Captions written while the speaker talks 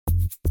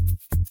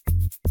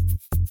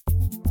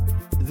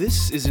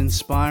This is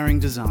Inspiring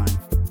Design,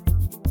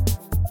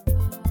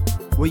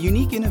 where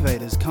unique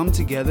innovators come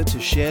together to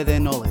share their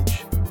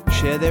knowledge,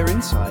 share their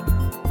insight,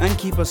 and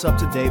keep us up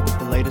to date with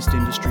the latest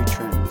industry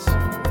trends.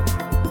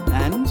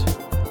 And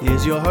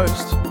here's your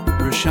host,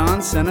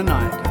 Roshan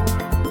Senanayake.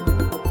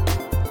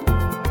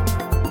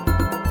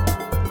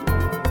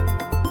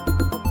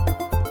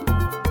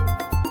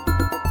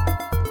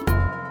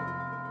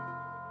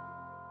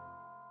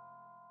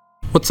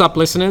 What's up,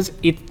 listeners?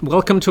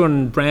 Welcome to a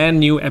brand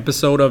new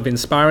episode of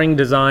Inspiring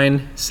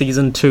Design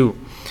Season 2.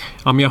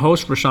 I'm your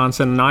host, Roshan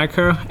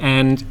Senanayake,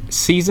 and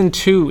Season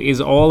 2 is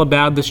all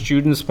about the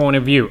student's point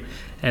of view.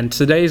 And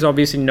today is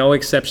obviously no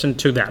exception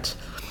to that.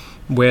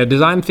 We're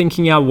design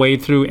thinking our way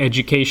through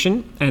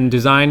education and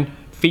design,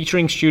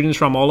 featuring students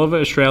from all over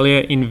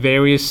Australia in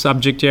various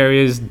subject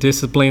areas,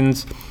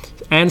 disciplines,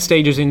 and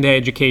stages in their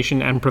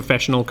education and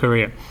professional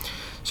career.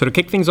 So to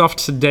kick things off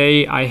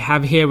today, I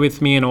have here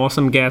with me an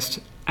awesome guest,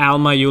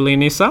 Alma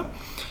Yulianissa.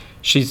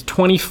 She's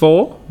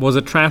 24, was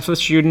a transfer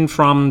student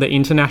from the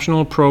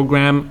international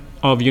program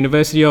of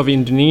University of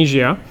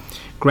Indonesia,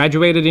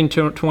 graduated in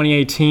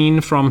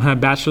 2018 from her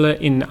Bachelor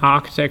in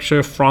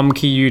Architecture from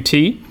KUT,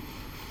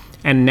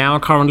 and now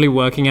currently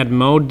working at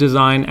Mode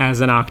Design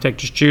as an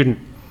architecture student.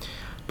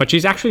 But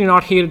she's actually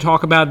not here to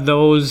talk about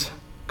those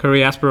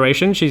career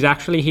aspirations. She's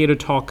actually here to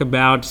talk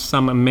about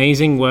some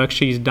amazing work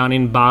she's done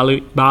in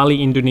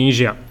Bali,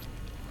 Indonesia.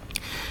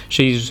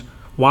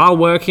 While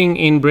working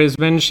in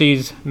Brisbane,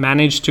 she's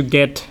managed to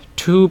get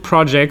 2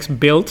 projects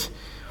built,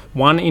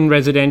 one in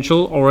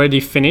residential already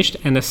finished,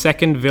 and a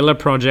second villa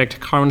project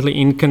currently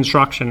in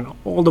construction,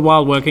 all the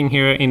while working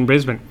here in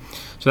Brisbane.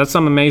 So that's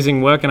some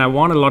amazing work, and I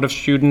want a lot of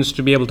students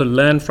to be able to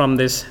learn from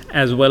this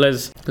as well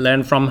as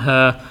learn from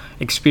her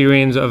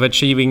experience of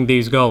achieving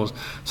these goals.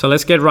 So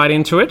let's get right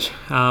into it.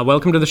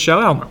 Welcome to the show,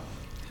 Alma.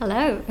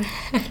 Hello.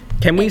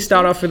 Can we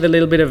start off with a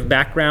little bit of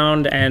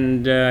background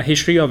and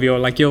history of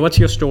what's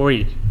your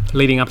story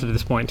leading up to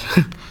this point?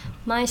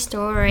 My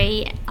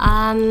story,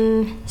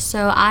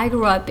 so I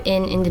grew up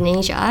in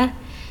Indonesia,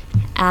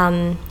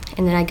 and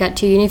then I got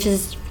to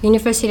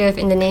University of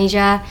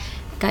Indonesia,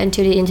 got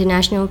into the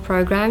international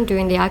program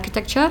doing the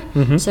architecture.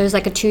 Mm-hmm. So it was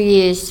like a 2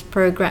 years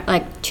program,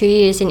 like 2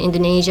 years in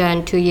Indonesia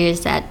and 2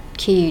 years at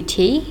KUT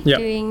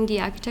doing the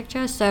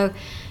architecture. So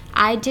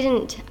I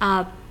didn't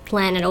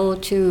plan at all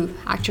to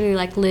actually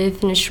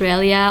live in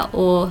Australia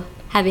or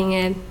having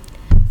a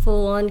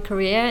full-on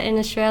career in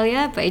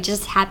Australia, but it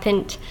just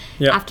happened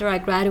after I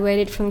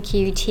graduated from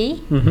KUT.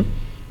 Mm-hmm.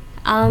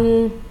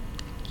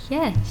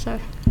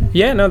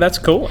 That's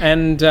cool.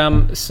 And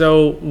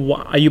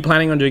are you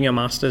planning on doing your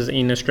master's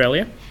in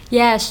Australia?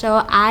 Yeah,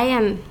 so I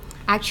am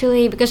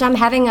actually, because I'm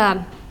having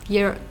a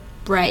year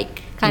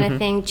break kind of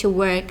thing to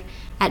work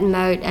at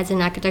Mode as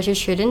an architecture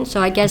student. So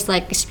I guess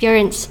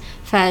experience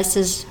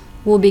first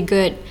will be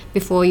good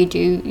before you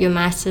do your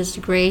master's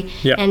degree.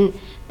 Yeah. And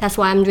that's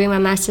why I'm doing my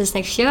master's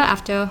next year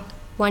after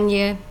 1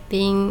 year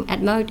being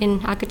at Mode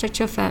in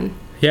architecture firm.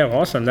 Yeah,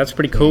 awesome. That's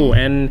pretty cool.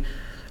 And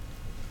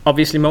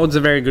obviously Mode's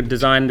a very good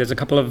design. There's a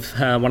couple of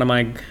one of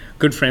my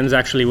good friends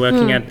actually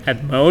working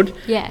at Mode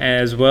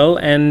as well.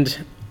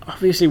 And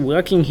obviously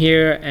working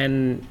here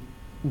and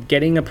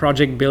getting a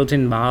project built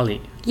in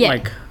Bali.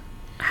 Yeah.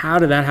 How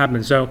did that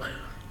happen? So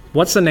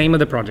what's the name of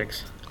the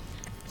projects?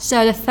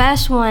 So the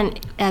first one,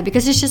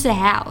 because it's just a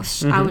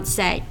house, I would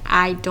say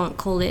I don't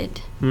call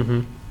it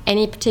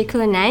any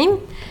particular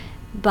name,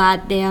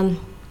 but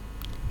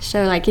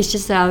it's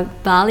just a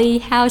Bali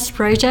house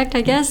project,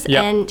 I guess.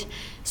 Yep. And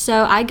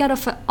so I got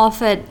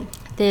offered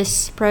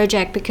this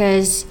project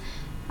because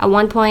at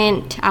one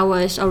point I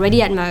was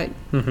already at Mode,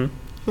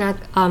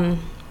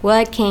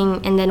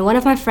 working, and then one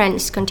of my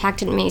friends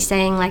contacted me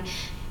saying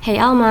 "Hey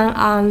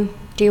Alma,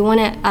 do you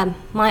want to?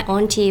 My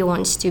auntie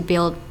wants to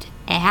build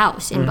a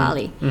house in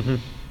Bali. Mm-hmm.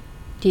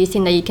 Do you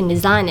think that you can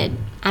design it?"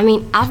 I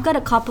mean, I've got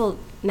a couple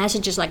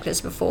messages like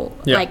this before.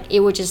 Yeah. It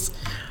would just...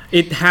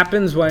 It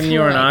happens when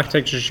you're an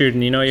architecture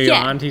student. Your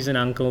aunties and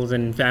uncles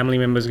and family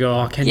members go,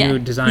 "Oh, can you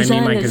design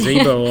me my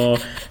gazebo or,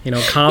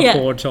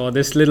 carport or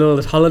this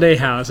little holiday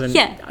house?" And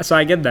so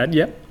I get that,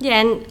 Yeah,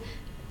 and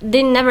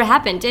they never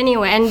happened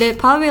anyway. And they're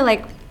probably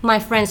my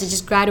friends that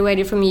just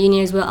graduated from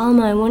uni as well.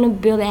 "Oh, I want to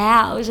build a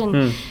house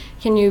and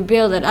can you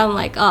build it?" I'm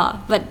like,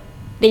 but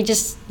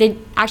they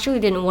actually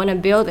didn't want to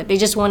build it. They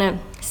just want to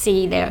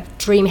see their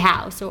dream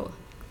house or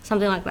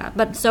something like that.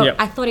 But so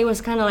I thought it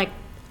was kind of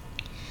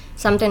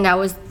something that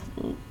was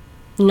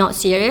not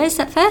serious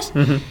at first.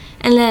 Mm-hmm.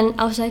 And then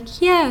I was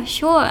like, yeah,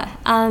 sure.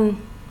 And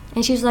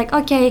she was like,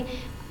 okay,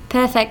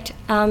 perfect.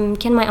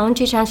 Can my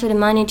auntie transfer the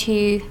money to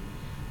you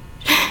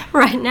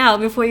right now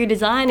before you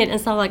design it and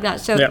stuff like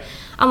that? So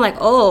I'm like,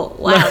 oh,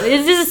 wow,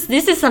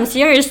 this is some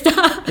serious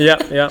stuff.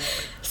 Yeah.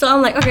 So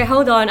I'm like, okay,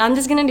 hold on. I'm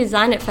just going to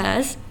design it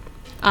first.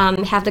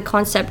 Have the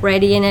concept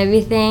ready and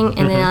everything,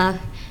 and then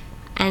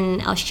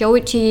I'll show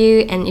it to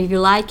you, and if you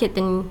like it,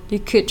 then you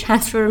could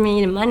transfer me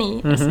the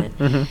money.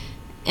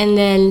 And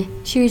then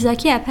she was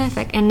like, yeah,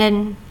 perfect. And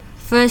then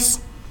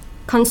first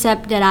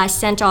concept that I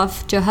sent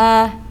off to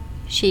her,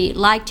 she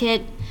liked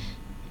it,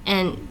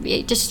 and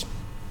we just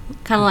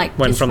kind of like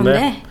Went just from from there.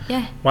 there.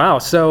 Yeah. Wow.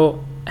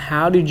 So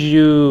how did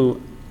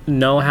you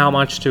know how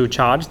much to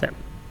charge them?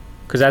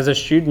 Because as a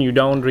student, you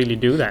don't really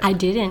do that. I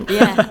didn't.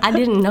 Yeah, I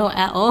didn't know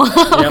at all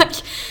how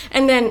much.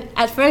 And then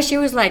at first she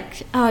was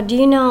like, "Oh, do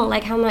you know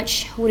like how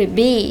much would it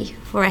be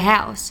for a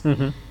house?"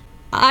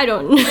 I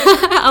don't.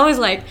 I was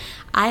like,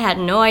 I had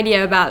no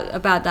idea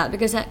about that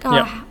because like,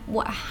 oh,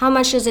 how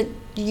much does it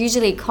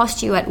usually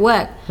cost you at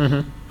work?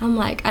 I'm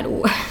like at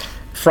work.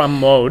 From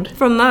Mode.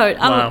 From Mode.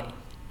 Wow.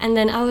 And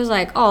then I was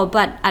like, oh,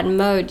 but at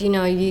Mode, you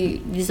know, you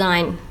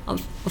design,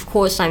 of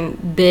course, I'm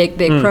big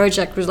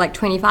project with like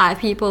 25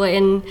 people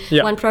in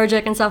one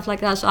project and stuff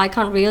like that. So I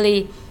can't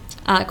really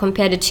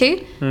compare the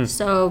two.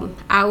 So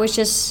I was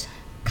just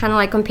kind of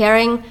like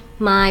comparing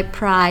my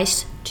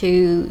price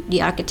to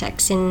the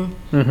architects in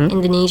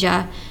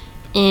Indonesia.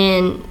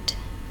 And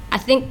I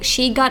think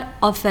she got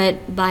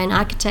offered by an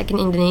architect in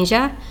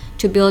Indonesia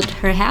to build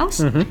her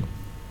house.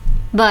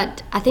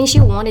 But I think she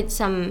wanted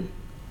some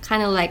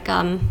kind of like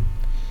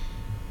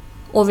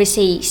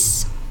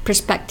overseas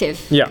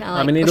perspective. Yeah, kinda I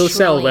like mean, it'll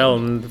sell Australian. well,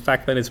 and the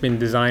fact that it's been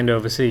designed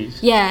overseas.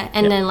 Yeah,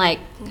 and then like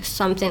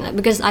something like,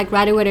 because I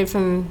graduated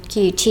from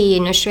QUT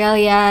in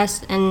Australia,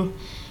 and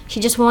she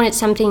just wanted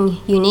something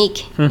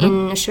unique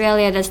in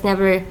Australia that's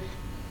never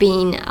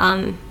been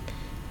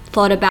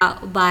thought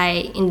about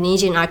by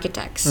Indonesian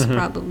architects,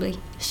 probably.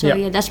 So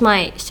yeah, that's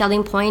my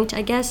selling point,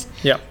 I guess.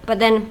 Yeah. But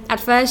then at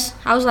first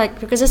I was like,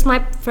 because it's my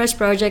first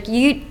project,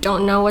 you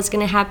don't know what's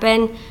gonna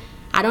happen.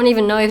 I don't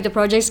even know if the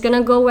project's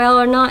gonna go well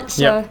or not.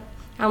 So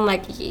I'm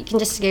like, you can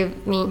just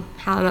give me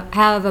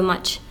however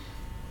much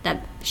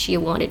that she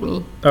wanted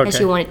me, and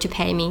she wanted to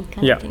pay me,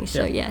 kind of thing.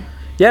 So yeah.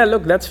 Yeah,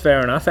 look, that's fair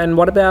enough. And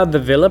what about the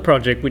villa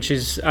project, which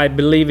is, I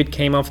believe it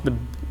came off the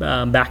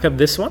back of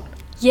this one?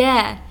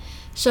 Yeah.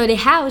 So the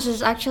house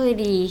is actually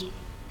the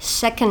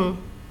second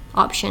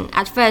option.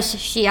 At first,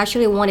 she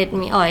actually wanted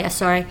me.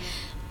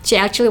 She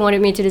actually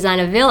wanted me to design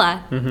a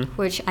villa,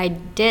 which I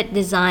did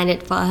design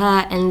it for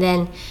her. And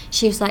then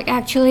she was like,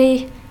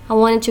 actually, I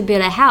wanted to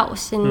build a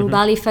house in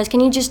Bali first.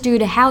 Can you just do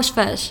the house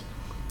first?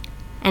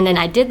 And then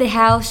I did the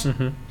house.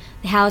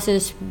 The house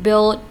is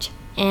built,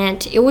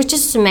 and it was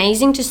just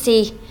amazing to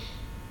see,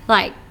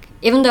 like,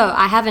 even though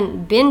I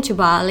haven't been to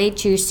Bali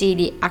to see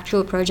the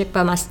actual project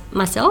by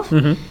myself,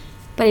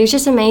 but it was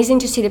just amazing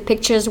to see the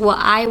pictures what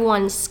I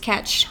once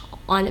sketched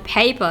on the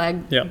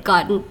paper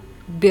gotten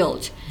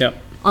built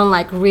on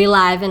like real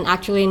life and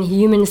actually in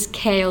human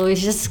scale.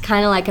 It's just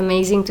kind of like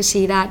amazing to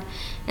see that.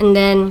 And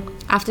then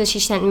after she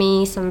sent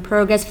me some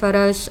progress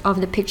photos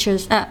of the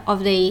pictures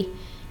of the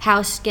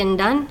house getting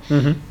done,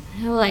 I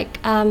was like,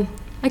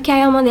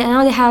 okay,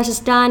 now the house is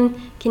done.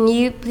 Can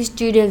you please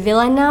do the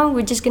villa now?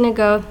 We're just gonna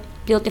go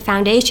build the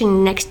foundation in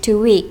the next 2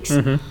 weeks.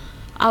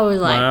 I was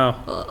like, wow.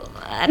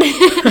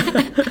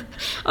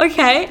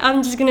 Okay,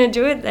 I'm just gonna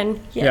do it then.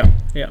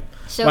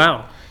 So,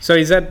 wow. So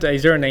is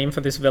there a name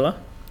for this villa?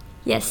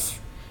 Yes,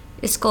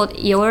 it's called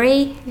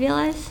Iori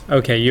Villas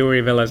Okay,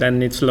 Iori Villas,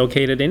 and it's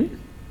located in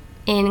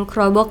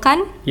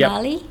Kerobokan,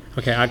 Bali.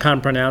 Okay, I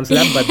can't pronounce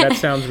that, but that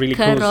sounds really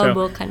cool.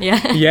 Kerobokan,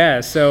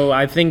 Yeah, so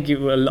I think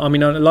a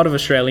lot of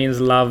Australians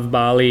love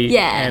Bali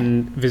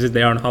and visit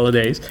there on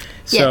holidays.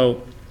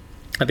 So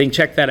I think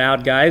check that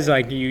out, guys.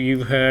 Like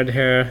you've heard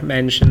her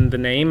mention the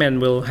name,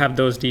 and we'll have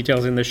those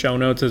details in the show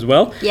notes as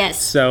well.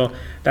 Yes. So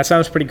that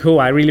sounds pretty cool.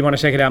 I really want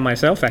to check it out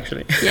myself,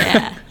 actually.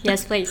 Yeah.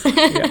 Yes, please.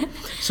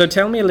 So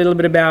tell me a little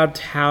bit about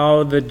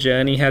how the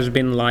journey has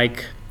been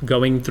like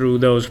going through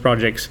those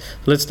projects.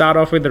 Let's start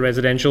off with the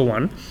residential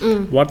one.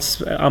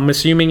 I'm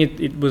assuming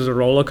it was a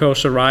roller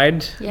coaster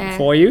ride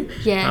for you.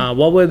 Yeah.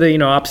 What were the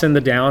ups and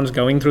the downs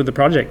going through the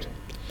project?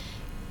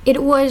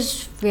 It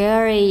was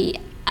very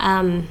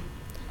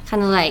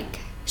kind of like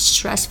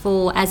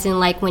stressful, as in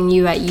like when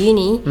you were at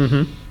uni,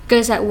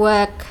 because at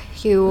work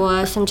you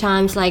were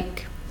sometimes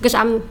like, because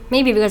I'm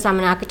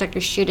an architecture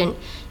student,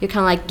 you're kind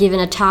of like given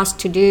a task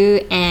to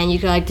do, and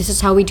you're like, this is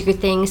how we do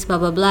things, blah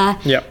blah blah.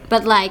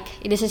 But like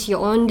this is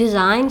your own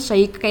design, so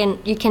you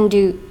can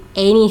do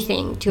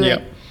anything to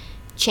it,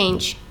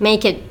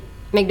 make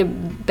the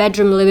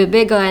bedroom a little bit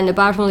bigger and the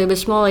bathroom a little bit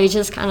smaller. It's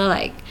just kind of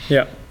like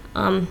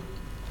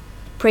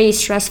pretty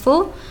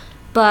stressful,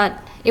 but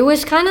it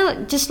was kind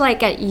of just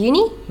like at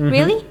uni,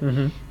 really.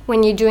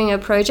 When you're doing a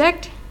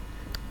project,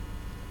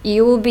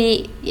 you will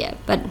be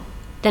but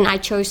then I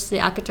chose the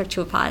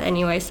architectural part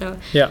anyway, so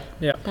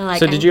like,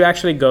 so did you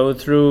actually go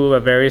through a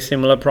very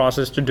similar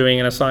process to doing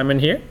an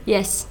assignment here?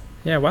 Yes.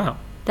 Yeah, wow.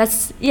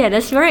 That's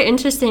very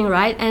interesting,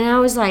 right? And I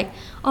was like,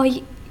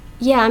 I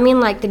mean,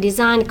 like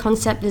the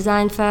concept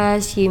design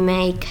first, you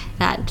make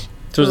that.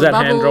 So is that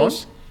hand-drawn?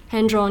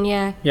 Hand-drawn,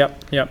 yeah.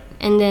 Yep.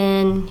 And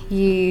then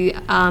you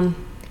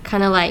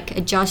kind of like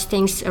adjust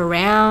things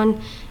around,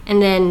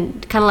 and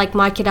then kind of like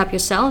mark it up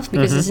yourself,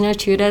 because there's no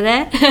tutor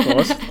there.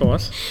 Of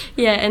course.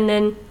 Yeah, and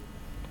then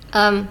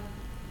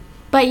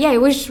but yeah,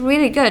 it was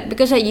really good,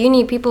 because at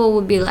uni people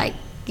would be like,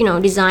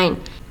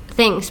 design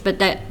things, but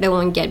that they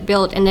won't get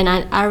built. And then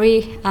I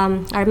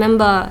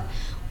remember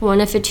one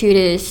of the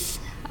tutors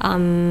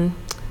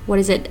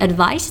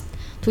advised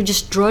to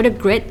just draw the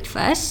grid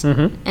first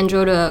and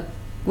draw the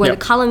where Yep.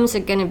 the columns are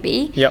gonna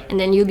be, Yep. and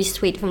then you'll be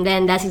sweet from there.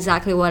 And that's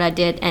exactly what I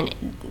did, and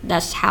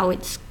that's how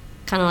it's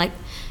kind of like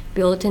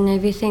built and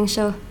everything.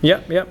 So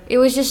Yep, yep. it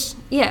was just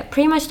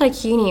pretty much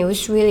like uni. It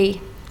was really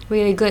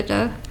good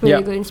though,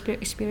 really Yeah. good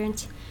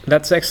experience.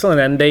 That's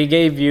excellent. And they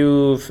gave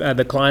you,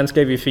 the clients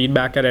gave you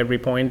feedback at every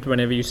point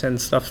whenever you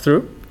send stuff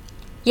through?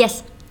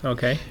 Yes.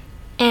 Okay.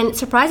 And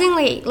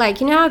surprisingly,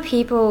 like, you know how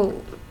people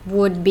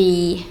would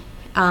be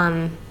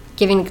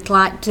giving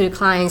to the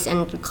clients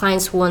and the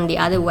clients want the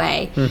other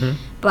way.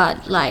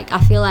 But like, I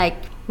feel like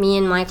me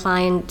and my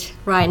client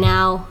right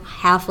now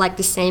have like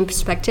the same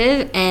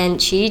perspective, and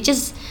she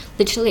just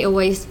literally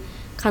always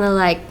kind of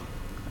like,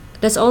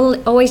 there's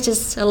always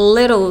just a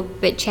little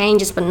bit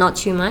changes, but not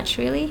too much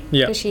really.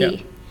 Yeah, 'Cause yeah.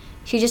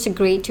 she just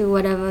agreed to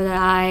whatever that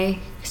I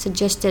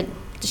suggested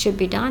should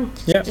be done.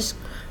 Yeah. Just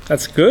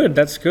That's good.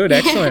 That's good.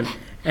 Excellent.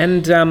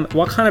 And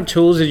what kind of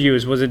tools did you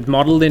use? Was it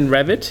modeled in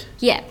Revit?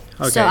 Yeah.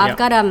 Okay, So I've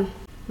yeah. got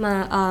my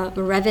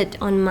Revit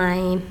on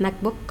my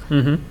MacBook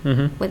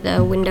with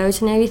the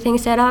windows and everything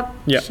set up.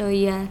 Yeah. So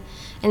yeah,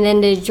 and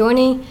then the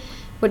joining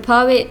would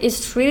probably,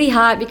 it's really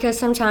hard because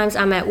sometimes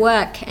I'm at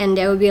work and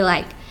they would be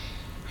like,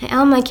 "Hey,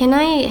 Alma, can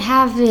I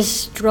have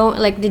this drawing,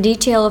 like the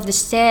detail of the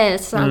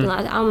stairs?" Something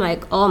like that. I'm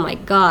like, oh my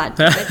god.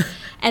 Right?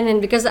 And then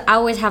because I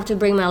always have to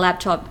bring my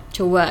laptop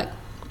to work,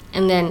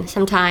 and then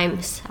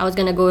sometimes I was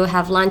gonna go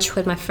have lunch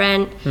with my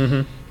friend,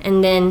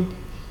 and then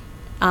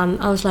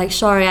I was like,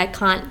 sorry, I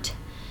can't.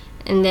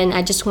 And then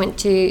I just went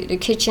to the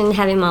kitchen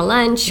having my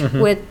lunch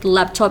with the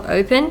laptop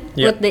open.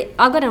 Yep.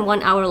 I got a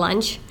 1 hour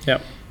lunch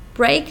Yep.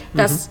 break.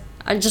 That's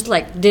I just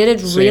like did it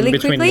So really in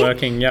between quickly.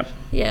 working, yep.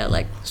 Yeah,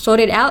 like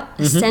sort it out,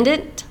 send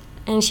it,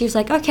 and she was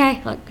like,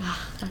 okay. Like,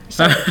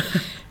 so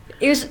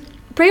it was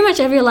pretty much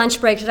every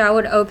lunch break that I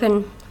would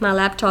open my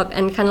laptop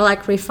and kind of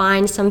like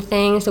refine some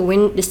things,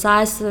 the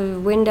size of the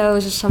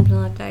windows or something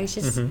like that. It's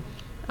just,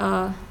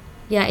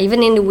 even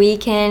in the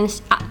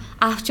weekends,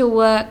 after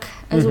work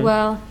as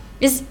well.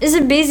 It's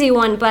a busy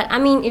one, but I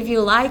mean, if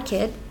you like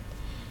it,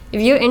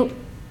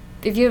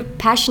 if you're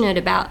passionate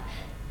about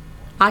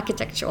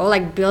architecture or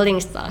like building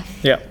stuff,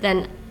 Yeah.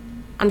 then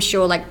I'm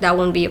sure like that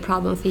won't be a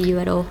problem for you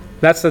at all.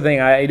 That's the thing.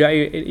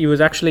 It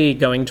was actually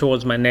going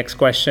towards my next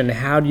question.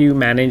 How do you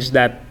manage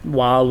that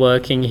while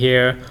working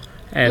here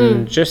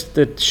and just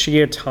the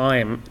sheer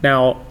time?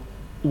 Now,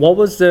 what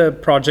was the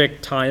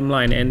project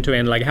timeline end to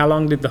end? Like, how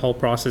long did the whole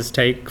process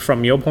take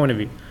from your point of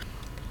view?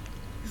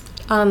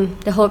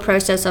 The whole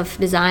process of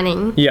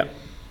designing. Yeah.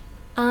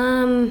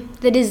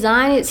 The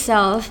design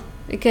itself,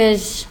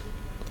 because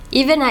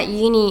even at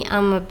uni,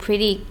 I'm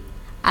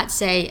I'd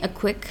say a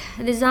quick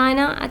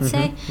designer, I'd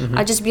say.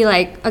 I'd just be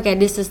like, okay,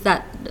 this is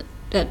that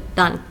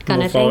done kind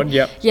Move of forward, thing.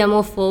 yep. Yeah,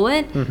 move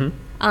forward.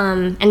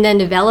 And then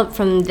develop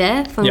from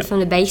there, from Yep.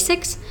 the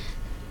basics.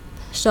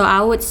 So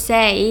I would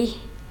say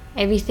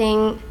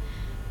everything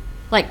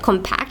like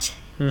compact.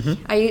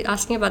 Are you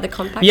asking about the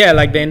compact? Yeah,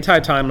 like the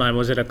entire timeline.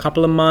 Was it a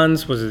couple of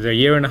months? Was it a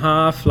year and a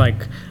half?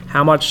 Like,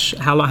 how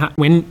long,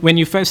 when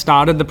you first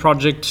started the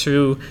project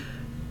to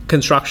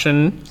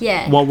construction,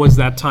 Yeah. what was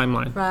that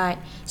timeline? Right.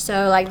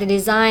 So like the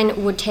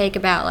design would take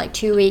about like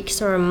 2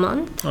 weeks or a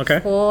month Okay.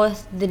 for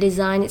the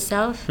design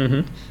itself.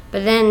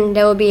 But then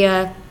there will be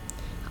a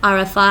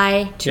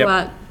RFI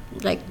throughout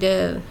like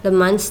the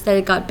months that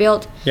it got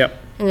built. Yep.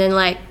 And then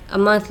like a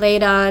month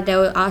later, they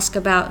will ask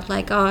about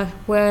like, oh,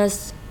 where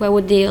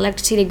would the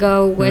electricity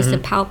go? Where's the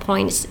power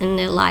points and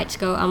the lights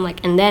go? I'm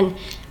like, and then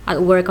I'd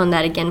work on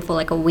that again for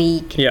like a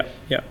week. Yeah,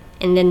 yeah.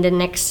 And then the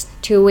next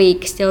 2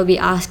 weeks, they'll be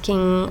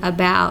asking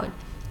about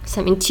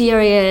some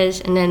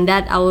interiors, and then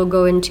that I will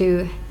go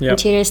into Yep.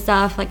 interior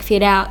stuff like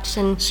fit outs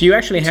and So you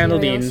actually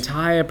handled the materials.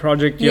 entire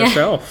project Yeah.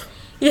 yourself.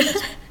 Yeah.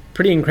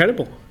 Pretty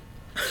incredible.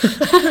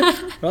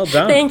 Well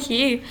done. Thank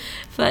you.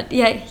 But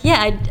yeah,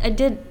 I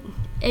did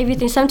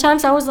everything.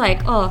 Sometimes I was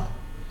like, oh,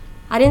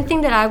 I didn't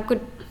think that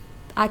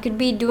I could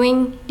be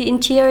doing the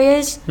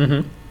interiors.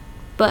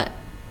 But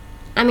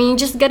I mean, you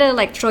just gotta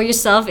like throw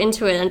yourself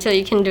into it until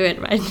you can do it,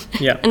 right?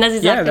 Yeah. And that's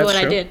exactly that's what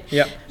I true. did.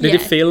 Yeah. Did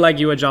it feel like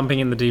you were jumping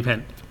in the deep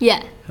end?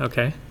 Yeah.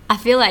 Okay. I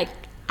feel like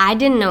I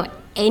didn't know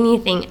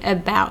anything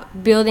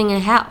about building a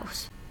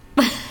house.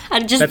 I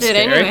just That's did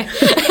it scary.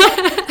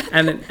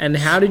 anyway. And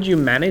how did you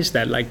manage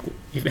that? Like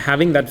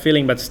having that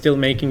feeling, but still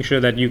making sure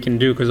that you can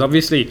do? Because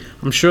obviously,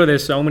 I'm sure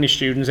there's so many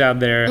students out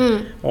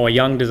there or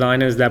young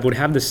designers that would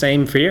have the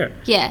same fear.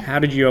 Yeah. How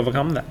did you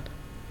overcome that?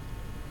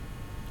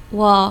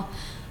 Well,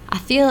 I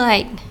feel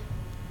like,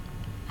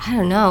 I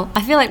don't know.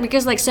 I feel like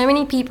because like so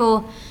many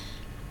people,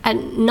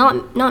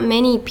 not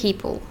many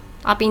people,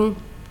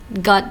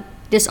 got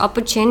this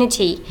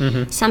opportunity.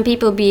 Some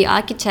people be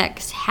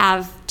architects,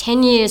 have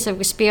 10 years of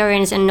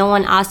experience, and no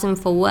one asked them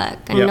for work,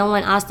 and Yeah. no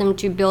one asked them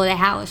to build a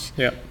house.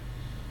 Yeah.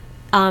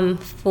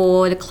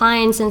 For the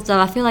clients and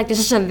stuff, I feel like this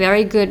is a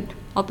very good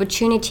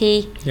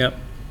opportunity Yeah.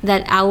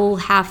 that I will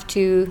have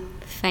to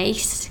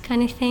face,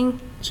 kind of thing.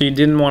 So you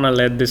didn't want to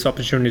let this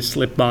opportunity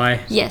slip by.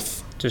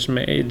 Yes.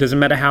 It doesn't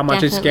matter how much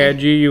it Definitely.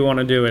 scared you. You want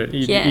to do it.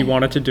 You Yeah.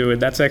 wanted to do it.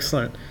 That's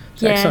excellent.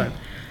 It's Yeah. excellent.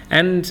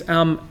 And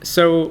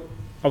so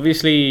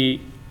obviously,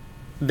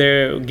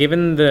 they're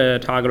given the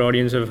target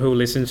audience of who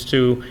listens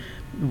to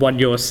what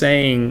you're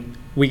saying,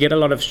 we get a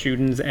lot of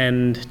students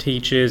and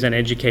teachers and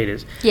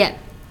educators. Yeah.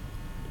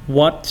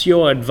 What's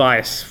your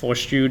advice for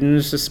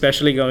students,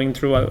 especially going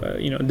through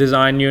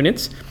design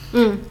units?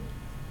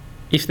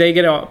 If they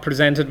get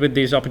presented with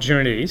these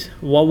opportunities,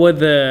 what were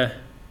the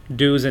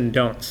do's and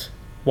don'ts?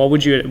 What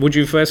would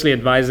you firstly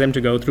advise them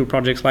to go through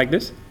projects like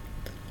this?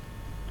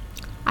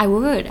 I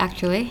would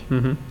actually.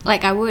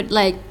 Like I would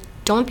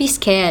don't be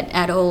scared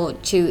at all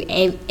to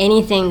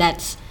anything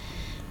that's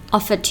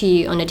offered to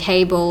you on the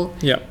table.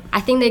 Yeah.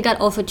 I think they got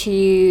offered to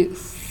you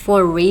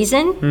for a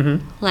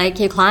reason. Like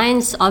your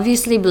clients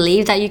obviously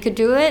believe that you could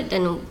do it,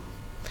 and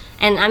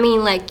I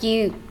mean like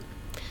you're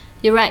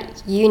right,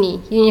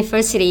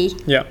 university.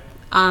 Yeah.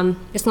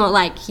 It's not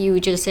like you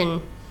just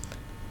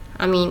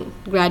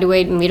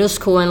graduate middle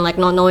school and like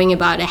not knowing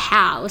about a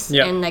house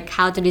and like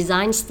how to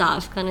design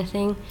stuff kind of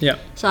thing. Yeah.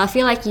 So I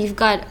feel like you've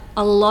got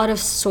a lot of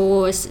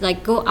source,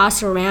 like go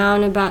ask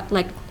around about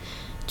like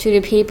to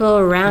the people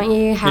around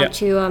you how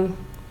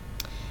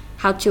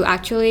to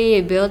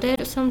actually build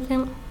it or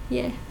something.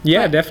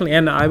 Yeah, definitely.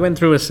 And I went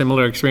through a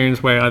similar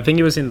experience where I think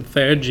it was in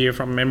third year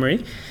from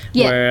memory,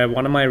 where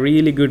one of my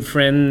really good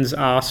friends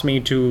asked me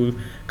to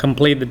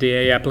complete the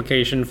DA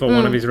application for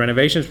one of his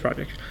renovations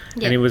projects.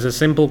 And it was a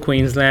simple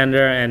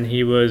Queenslander, and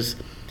he was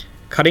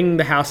cutting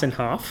the house in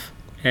half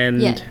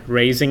and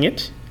raising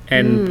it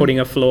and putting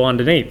a floor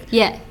underneath.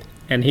 Yeah.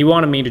 And he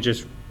wanted me to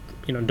just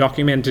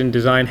document and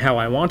design how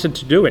I wanted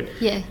to do it.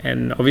 Yeah.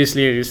 And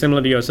obviously,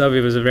 similar to yourself,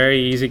 it was a very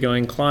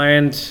easygoing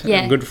client,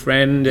 a good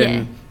friend,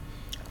 and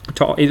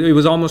it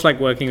was almost like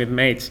working with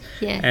mates.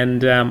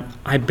 And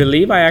I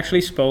believe I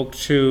actually spoke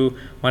to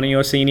one of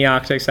your senior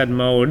architects at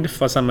Mode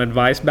for some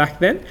advice back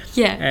then.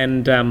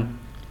 And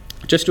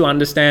just to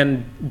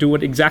understand, do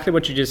exactly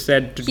what you just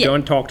said, to go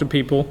and talk to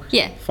people,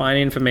 find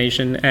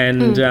information,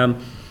 and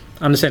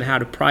understand how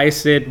to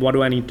price it, what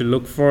do I need to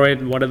look for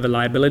it, what are the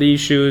liability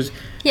issues,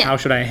 how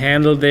should I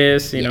handle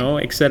this,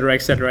 et cetera,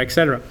 et cetera, et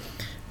cetera.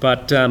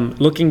 But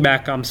looking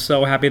back, I'm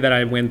so happy that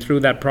I went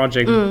through that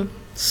project,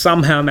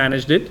 somehow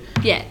managed it.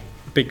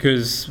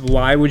 Because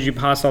why would you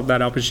pass up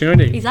that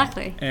opportunity?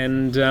 Exactly.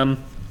 And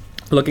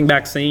looking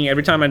back, seeing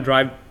every time I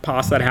drive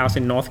past that house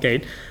in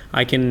Northgate,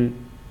 I can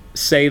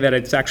say that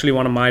it's actually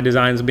one of my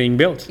designs being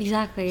built.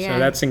 Exactly, yeah. So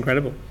that's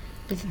incredible.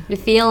 The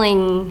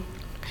feeling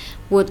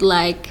would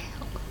like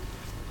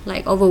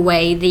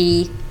overweigh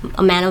the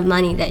amount of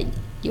money that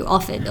you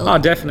offered. Oh,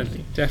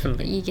 definitely.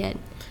 You get.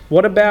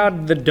 What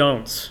about the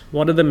don'ts?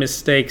 What are the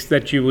mistakes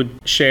that you would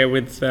share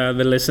with the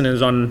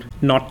listeners on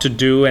not to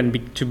do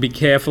and to be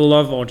careful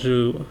of, or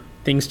to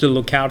things to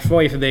look out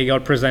for if they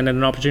got presented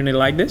an opportunity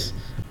like this?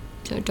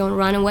 So don't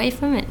run away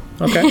from it.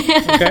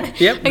 Okay.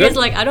 Yep. Because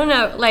I don't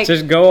know,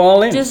 just go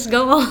all in. Just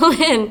go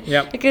all in.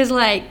 Yep. Because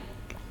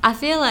I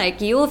feel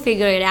like you'll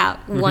figure it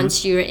out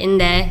once you're in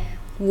there,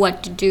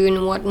 what to do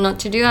and what not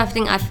to do. I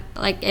think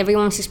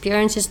everyone's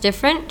experience is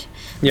different.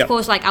 Of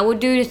course, I would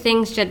do the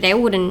things that they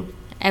wouldn't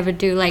ever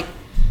do.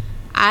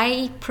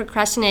 I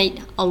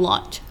procrastinate a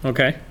lot.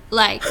 Okay.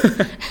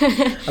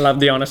 I love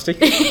the honesty.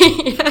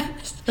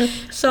 Yes.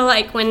 So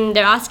when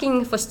they're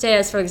asking for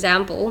stairs, for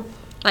example,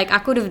 I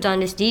could have done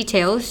these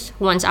details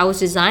once I was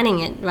designing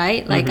it,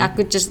 right? I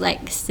could just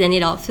send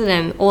it off to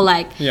them, or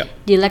the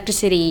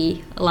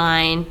electricity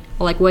line,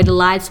 or where the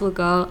lights will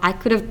go. I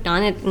could have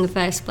done it in the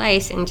first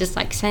place and just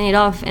send it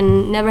off,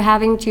 and never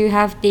having to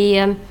have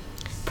the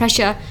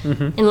pressure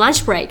in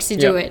lunch breaks to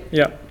do it.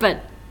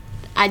 But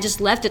I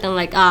just left it, and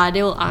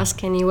they will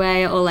ask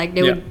anyway, or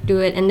they would do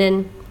it, and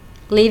then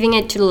leaving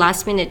it to the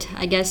last minute,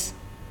 I guess.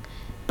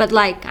 But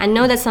I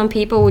know that some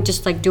people would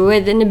just do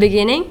it in the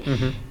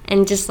beginning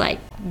and just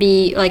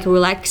be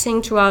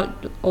relaxing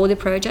throughout all the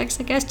projects,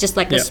 I guess, just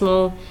the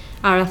small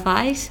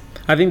RFIs.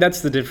 I think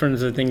that's the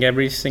difference. I think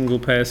every single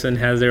person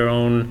has their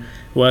own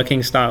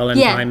working style and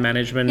time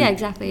management. Yeah,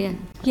 exactly.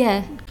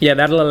 Yeah,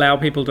 that'll allow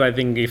people to, I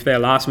think, if they're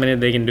last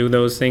minute, they can do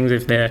those things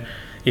if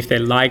they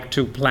like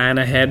to plan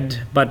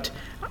ahead. But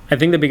I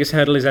think the biggest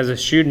hurdle is, as a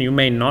student, you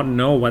may not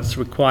know what's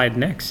required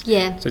next.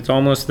 Yeah. So it's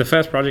almost the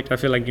first project, I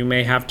feel like you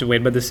may have to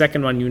wait, but the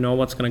second one, you know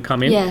what's going to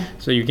come in. Yeah.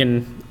 So you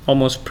can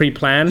almost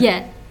pre-plan.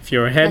 Yeah. If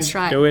you're ahead, that's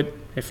right. Do it.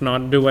 If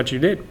not, do what you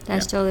did.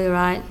 That's totally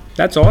right.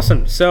 That's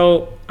awesome.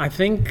 So I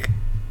think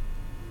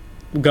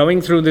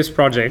going through this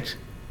project,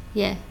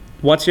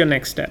 what's your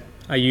next step?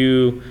 Are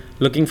you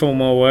looking for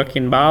more work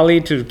in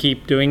Bali to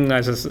keep doing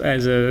as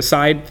a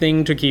side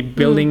thing, to keep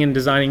building and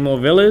designing more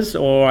villas,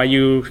 or are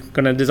you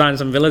going to design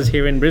some villas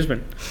here in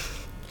Brisbane?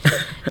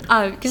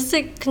 Because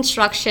the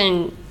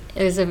construction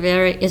is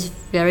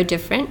very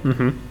different.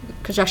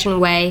 Construction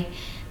way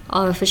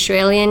of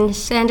Australian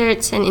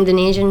standards and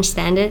Indonesian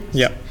standards.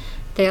 Yeah.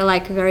 They're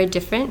very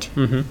different.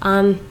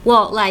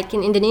 Well,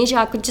 in Indonesia,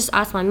 I could just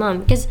ask my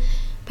mom, because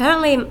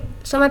apparently,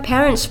 so my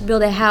parents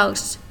built a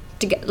house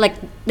to get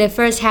their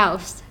first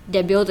house.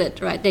 They built it,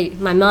 right?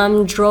 My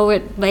mom drew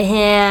it by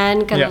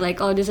hand, kind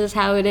of oh, this is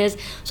how it is.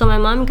 So my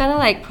mom kind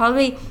of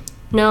probably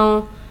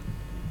know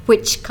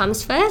which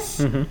comes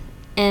first,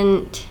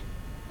 and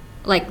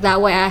like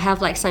that way I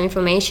have like some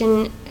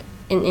information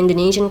in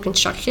Indonesian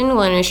construction.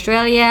 While in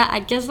Australia, I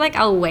guess like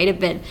I'll wait a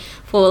bit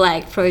for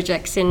like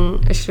projects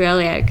in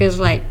Australia because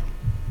like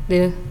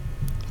the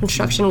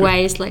construction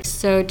way is like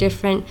so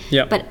different.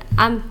 Yeah. But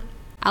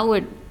I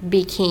would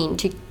be keen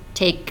to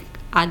take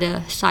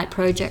other side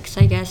projects,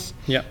 I guess.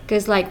 Yeah.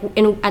 Because like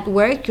at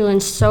work you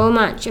learn so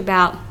much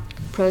about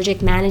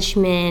project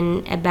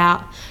management,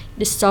 about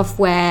the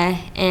software,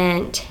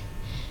 and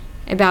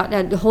about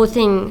the whole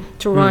thing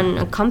to run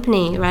a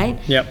company, right?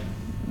 Yep.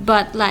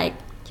 But like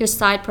your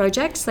side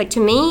projects, like to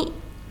me,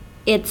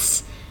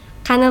 it's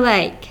kind of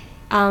like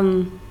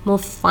more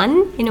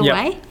fun in a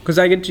way. Because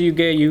you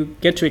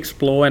get to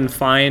explore and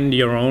find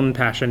your own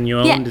passion, your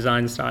own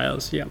design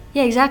styles. Yeah.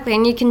 Yeah, exactly,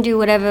 and you can do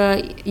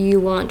whatever you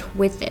want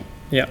with it.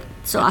 Yeah.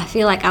 So I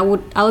feel like I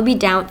would be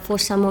down for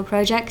some more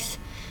projects.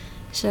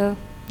 So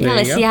yeah,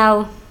 let's see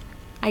how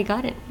I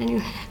got it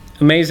anyway.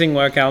 Amazing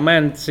work, Alma,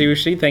 and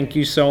seriously, thank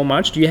you so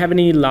much. Do you have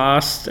any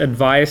last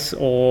advice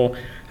or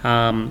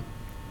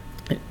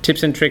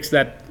tips and tricks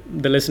that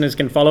the listeners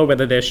can follow,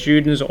 whether they're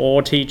students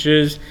or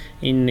teachers,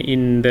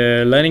 in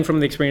the learning from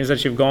the experience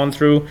that you've gone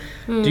through?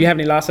 Do you have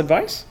any last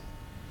advice?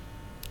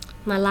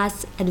 My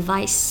last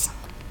advice,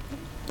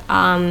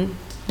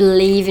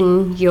 believe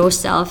in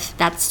yourself.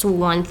 That's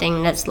one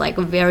thing that's like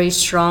a very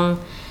strong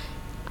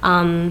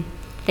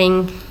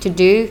thing to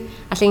do.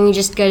 I think you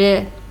just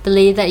gotta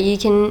believe that you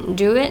can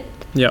do it.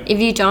 Yep. If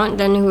you don't,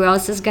 then who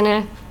else is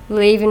gonna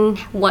believe in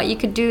what you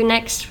could do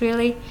next,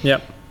 really?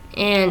 Yep.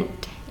 And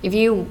if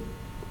you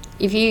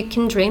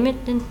can dream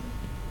it, then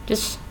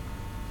just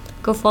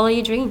go follow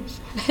your dreams.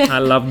 I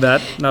love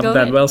that. Love Go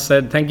that. ahead. Well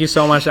said. Thank you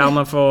so much,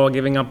 Alma, for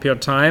giving up your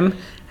time.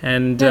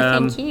 And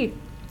Thank you.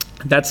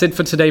 that's it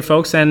for today,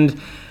 folks. And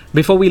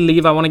before we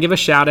leave, I want to give a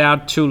shout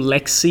out to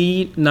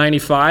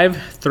Lexi95,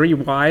 3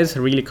 Ys,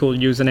 a really cool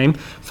username,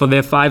 for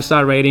their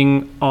 5-star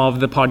rating of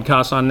the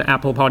podcast on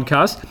Apple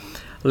Podcasts.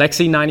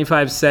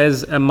 Lexi95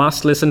 says, a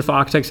must listen for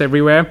architects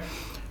everywhere.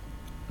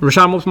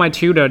 Rushan was my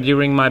tutor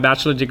during my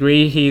bachelor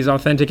degree. He's an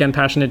authentic and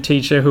passionate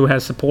teacher who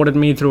has supported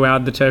me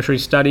throughout the tertiary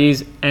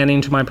studies and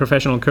into my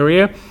professional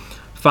career.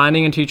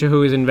 Finding a teacher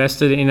who is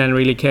invested in and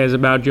really cares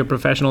about your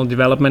professional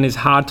development is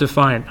hard to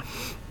find.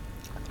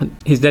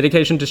 His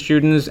dedication to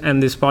students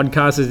and this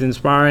podcast is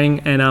inspiring,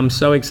 and I'm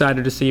so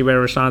excited to see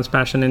where Rushan's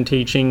passion in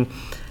teaching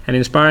and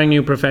inspiring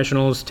new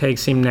professionals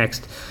takes him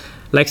next.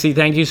 Lexi,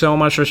 thank you so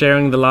much for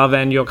sharing the love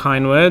and your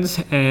kind words.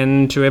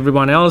 And to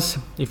everyone else,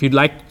 if you'd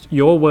like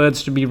your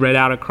words to be read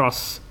out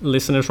across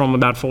listeners from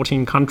about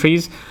 14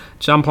 countries,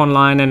 jump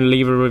online and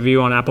leave a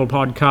review on Apple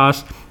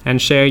Podcasts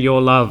and share your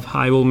love.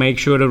 I will make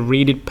sure to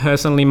read it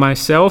personally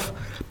myself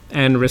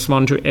and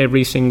respond to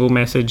every single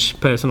message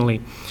personally.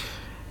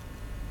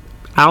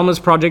 Alma's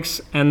projects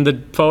and the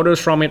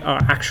photos from it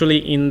are actually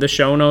in the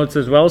show notes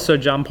as well. So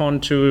jump on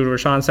to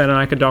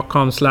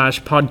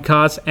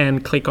rushansenanayake.com/podcast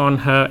and click on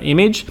her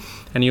image,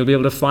 and you'll be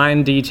able to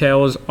find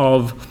details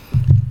of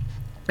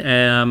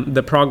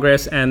the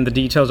progress and the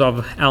details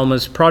of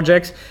Alma's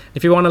projects.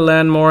 If you want to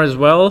learn more as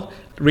well,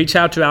 reach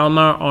out to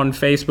Alma on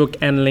Facebook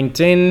and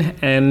LinkedIn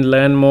and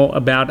learn more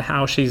about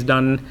how she's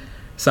done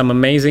some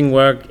amazing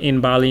work in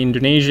Bali,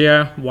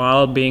 Indonesia,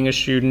 while being a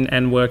student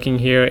and working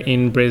here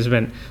in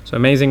Brisbane. So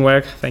amazing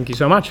work. Thank you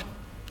so much.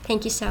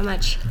 Thank you so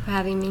much for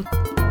having me.